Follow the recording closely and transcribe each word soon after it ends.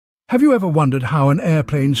Have you ever wondered how an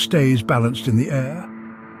airplane stays balanced in the air?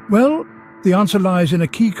 Well, the answer lies in a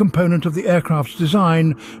key component of the aircraft's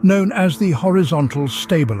design known as the horizontal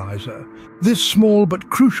stabilizer. This small but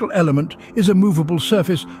crucial element is a movable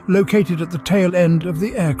surface located at the tail end of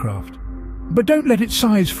the aircraft. But don't let its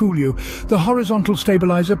size fool you. The horizontal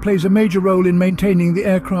stabilizer plays a major role in maintaining the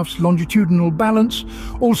aircraft's longitudinal balance,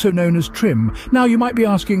 also known as trim. Now you might be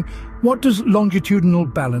asking, what does longitudinal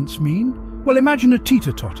balance mean? Well, imagine a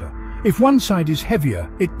teeter-totter. If one side is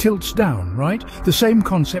heavier, it tilts down, right? The same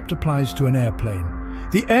concept applies to an airplane.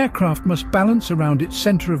 The aircraft must balance around its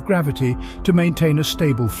center of gravity to maintain a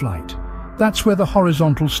stable flight. That's where the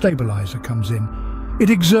horizontal stabilizer comes in. It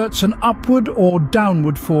exerts an upward or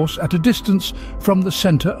downward force at a distance from the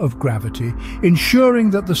center of gravity, ensuring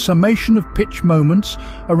that the summation of pitch moments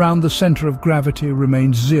around the center of gravity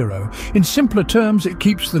remains zero. In simpler terms, it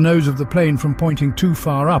keeps the nose of the plane from pointing too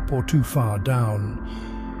far up or too far down.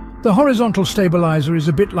 The horizontal stabilizer is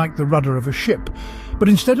a bit like the rudder of a ship, but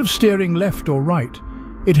instead of steering left or right,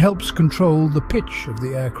 it helps control the pitch of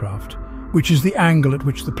the aircraft, which is the angle at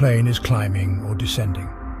which the plane is climbing or descending.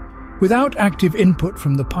 Without active input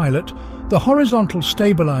from the pilot, the horizontal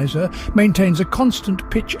stabilizer maintains a constant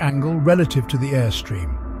pitch angle relative to the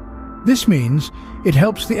airstream. This means it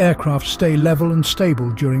helps the aircraft stay level and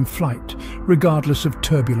stable during flight, regardless of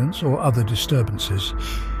turbulence or other disturbances.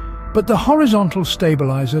 But the horizontal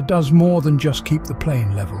stabilizer does more than just keep the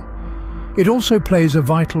plane level. It also plays a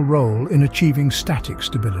vital role in achieving static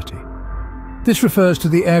stability. This refers to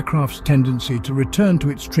the aircraft's tendency to return to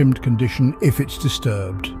its trimmed condition if it's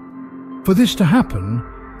disturbed. For this to happen,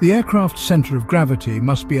 the aircraft's center of gravity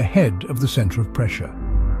must be ahead of the center of pressure.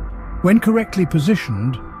 When correctly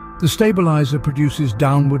positioned, the stabilizer produces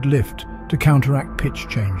downward lift to counteract pitch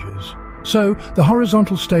changes. So, the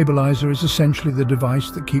horizontal stabilizer is essentially the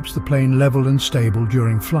device that keeps the plane level and stable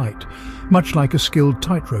during flight, much like a skilled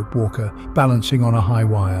tightrope walker balancing on a high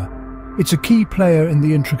wire. It's a key player in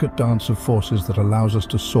the intricate dance of forces that allows us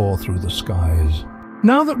to soar through the skies.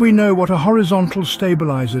 Now that we know what a horizontal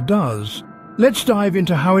stabilizer does, let's dive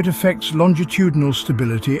into how it affects longitudinal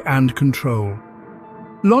stability and control.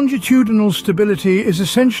 Longitudinal stability is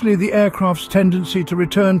essentially the aircraft's tendency to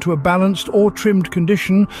return to a balanced or trimmed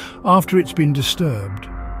condition after it's been disturbed.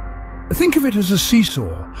 Think of it as a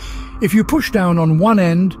seesaw. If you push down on one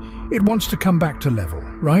end, it wants to come back to level,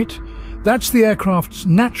 right? That's the aircraft's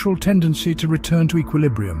natural tendency to return to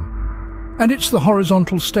equilibrium. And it's the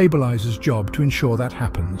horizontal stabilizer's job to ensure that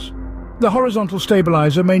happens. The horizontal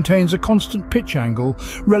stabilizer maintains a constant pitch angle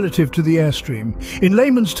relative to the airstream. In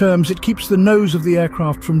layman's terms, it keeps the nose of the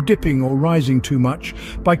aircraft from dipping or rising too much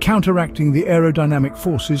by counteracting the aerodynamic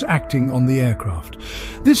forces acting on the aircraft.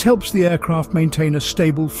 This helps the aircraft maintain a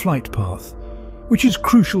stable flight path, which is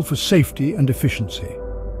crucial for safety and efficiency.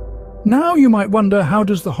 Now you might wonder, how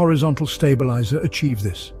does the horizontal stabilizer achieve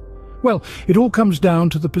this? Well, it all comes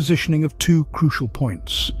down to the positioning of two crucial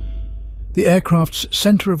points: the aircraft's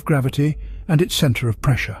center of gravity and its center of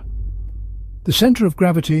pressure. The center of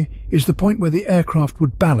gravity is the point where the aircraft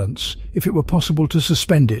would balance if it were possible to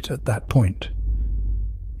suspend it at that point.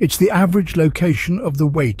 It's the average location of the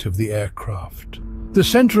weight of the aircraft. The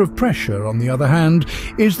center of pressure, on the other hand,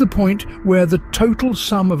 is the point where the total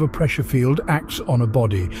sum of a pressure field acts on a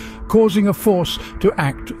body, causing a force to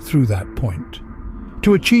act through that point.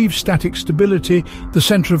 To achieve static stability, the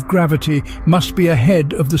center of gravity must be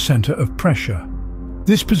ahead of the center of pressure.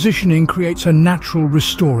 This positioning creates a natural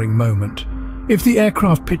restoring moment. If the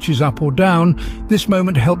aircraft pitches up or down, this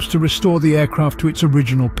moment helps to restore the aircraft to its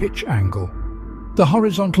original pitch angle. The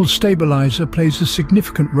horizontal stabilizer plays a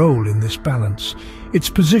significant role in this balance. It's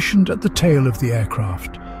positioned at the tail of the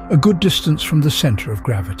aircraft, a good distance from the center of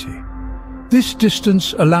gravity. This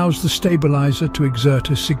distance allows the stabilizer to exert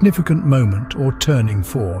a significant moment or turning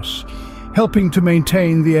force, helping to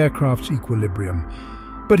maintain the aircraft's equilibrium.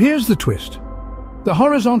 But here's the twist. The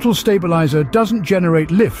horizontal stabilizer doesn't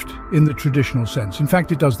generate lift in the traditional sense. In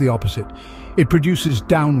fact, it does the opposite. It produces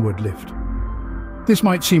downward lift. This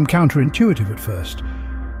might seem counterintuitive at first,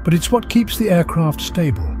 but it's what keeps the aircraft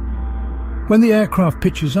stable. When the aircraft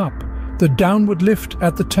pitches up, the downward lift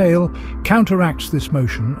at the tail counteracts this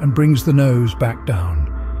motion and brings the nose back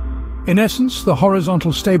down. In essence, the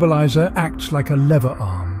horizontal stabilizer acts like a lever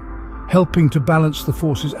arm, helping to balance the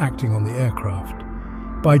forces acting on the aircraft.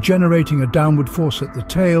 By generating a downward force at the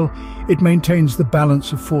tail, it maintains the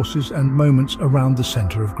balance of forces and moments around the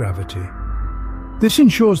center of gravity. This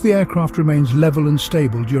ensures the aircraft remains level and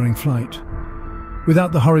stable during flight.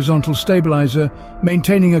 Without the horizontal stabilizer,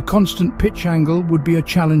 maintaining a constant pitch angle would be a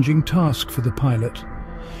challenging task for the pilot.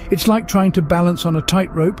 It's like trying to balance on a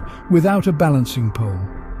tightrope without a balancing pole.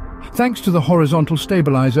 Thanks to the horizontal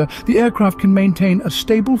stabilizer, the aircraft can maintain a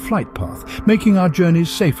stable flight path, making our journeys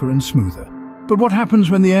safer and smoother. But what happens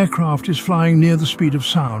when the aircraft is flying near the speed of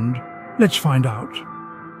sound? Let's find out.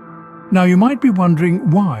 Now, you might be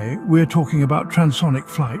wondering why we're talking about transonic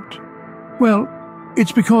flight. Well,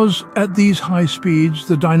 it's because at these high speeds,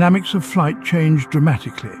 the dynamics of flight change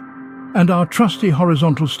dramatically. And our trusty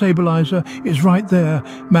horizontal stabilizer is right there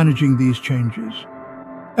managing these changes.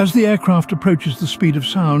 As the aircraft approaches the speed of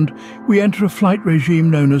sound, we enter a flight regime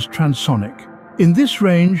known as transonic. In this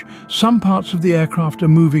range, some parts of the aircraft are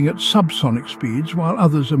moving at subsonic speeds while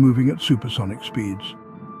others are moving at supersonic speeds.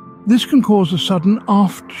 This can cause a sudden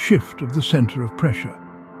aft shift of the center of pressure,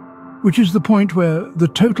 which is the point where the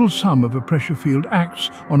total sum of a pressure field acts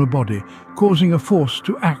on a body, causing a force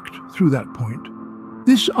to act through that point.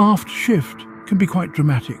 This aft shift can be quite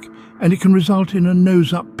dramatic, and it can result in a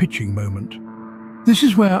nose-up pitching moment. This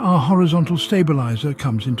is where our horizontal stabilizer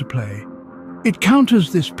comes into play. It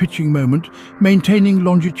counters this pitching moment, maintaining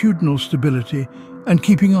longitudinal stability and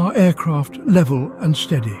keeping our aircraft level and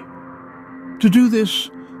steady. To do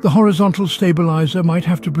this, the horizontal stabilizer might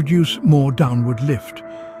have to produce more downward lift.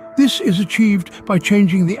 This is achieved by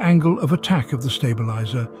changing the angle of attack of the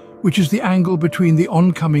stabilizer, which is the angle between the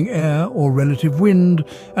oncoming air or relative wind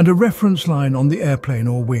and a reference line on the airplane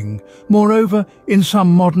or wing. Moreover, in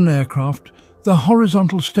some modern aircraft, the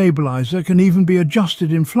horizontal stabilizer can even be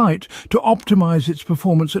adjusted in flight to optimize its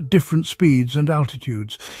performance at different speeds and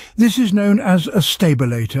altitudes. This is known as a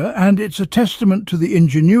stabilator, and it's a testament to the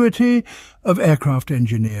ingenuity of aircraft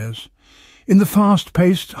engineers. In the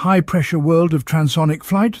fast-paced, high-pressure world of transonic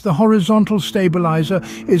flight, the horizontal stabilizer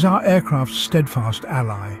is our aircraft's steadfast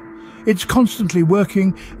ally. It's constantly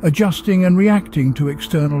working, adjusting and reacting to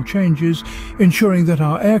external changes, ensuring that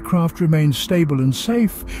our aircraft remains stable and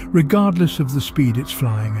safe, regardless of the speed it's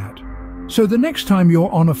flying at. So the next time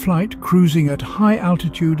you're on a flight, cruising at high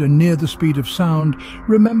altitude and near the speed of sound,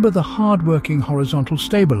 remember the hard-working horizontal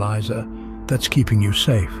stabilizer that's keeping you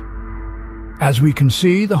safe. As we can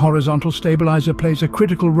see, the horizontal stabilizer plays a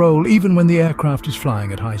critical role even when the aircraft is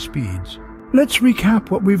flying at high speeds. Let's recap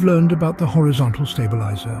what we've learned about the horizontal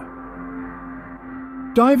stabilizer.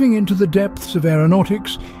 Diving into the depths of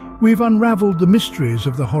aeronautics, we've unraveled the mysteries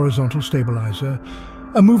of the horizontal stabilizer,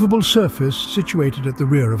 a movable surface situated at the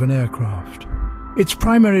rear of an aircraft. Its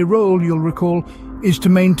primary role, you'll recall, is to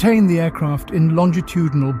maintain the aircraft in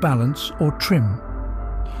longitudinal balance or trim.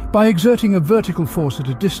 By exerting a vertical force at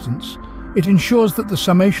a distance, it ensures that the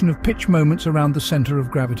summation of pitch moments around the center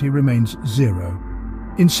of gravity remains zero.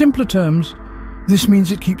 In simpler terms, this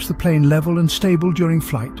means it keeps the plane level and stable during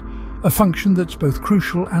flight, a function that's both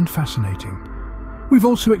crucial and fascinating. We've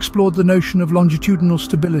also explored the notion of longitudinal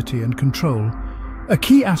stability and control, a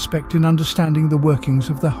key aspect in understanding the workings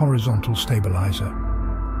of the horizontal stabilizer.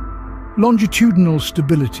 Longitudinal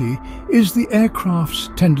stability is the aircraft's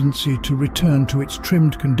tendency to return to its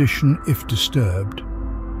trimmed condition if disturbed.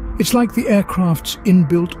 It's like the aircraft's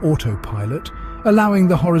inbuilt autopilot, allowing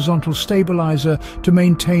the horizontal stabilizer to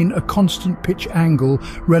maintain a constant pitch angle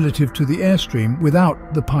relative to the airstream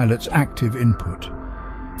without the pilot's active input.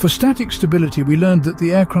 For static stability, we learned that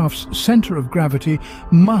the aircraft's center of gravity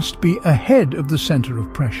must be ahead of the center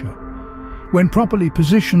of pressure. When properly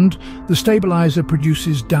positioned, the stabilizer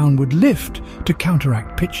produces downward lift to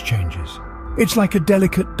counteract pitch changes. It's like a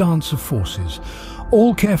delicate dance of forces,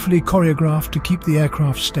 all carefully choreographed to keep the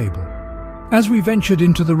aircraft stable. As we ventured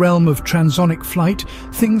into the realm of transonic flight,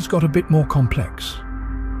 things got a bit more complex.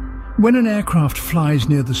 When an aircraft flies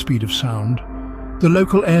near the speed of sound, the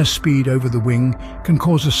local airspeed over the wing can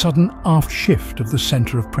cause a sudden aft shift of the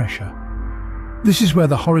center of pressure. This is where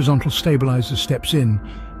the horizontal stabilizer steps in,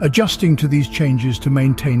 adjusting to these changes to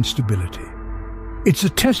maintain stability. It's a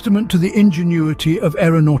testament to the ingenuity of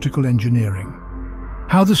aeronautical engineering,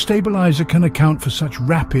 how the stabilizer can account for such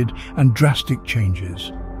rapid and drastic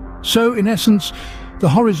changes. So, in essence, the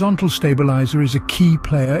horizontal stabilizer is a key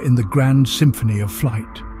player in the grand symphony of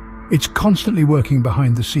flight. It's constantly working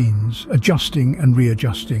behind the scenes, adjusting and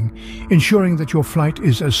readjusting, ensuring that your flight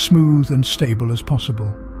is as smooth and stable as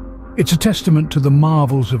possible. It's a testament to the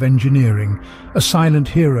marvels of engineering, a silent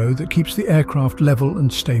hero that keeps the aircraft level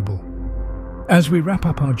and stable. As we wrap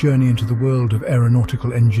up our journey into the world of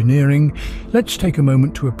aeronautical engineering, let's take a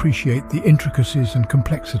moment to appreciate the intricacies and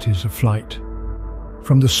complexities of flight.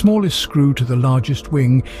 From the smallest screw to the largest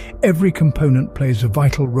wing, every component plays a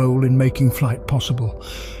vital role in making flight possible.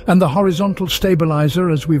 And the horizontal stabilizer,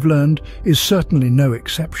 as we've learned, is certainly no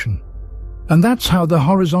exception. And that's how the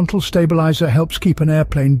horizontal stabilizer helps keep an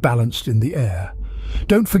airplane balanced in the air.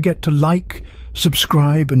 Don't forget to like,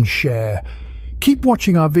 subscribe and share. Keep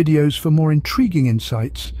watching our videos for more intriguing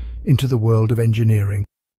insights into the world of engineering.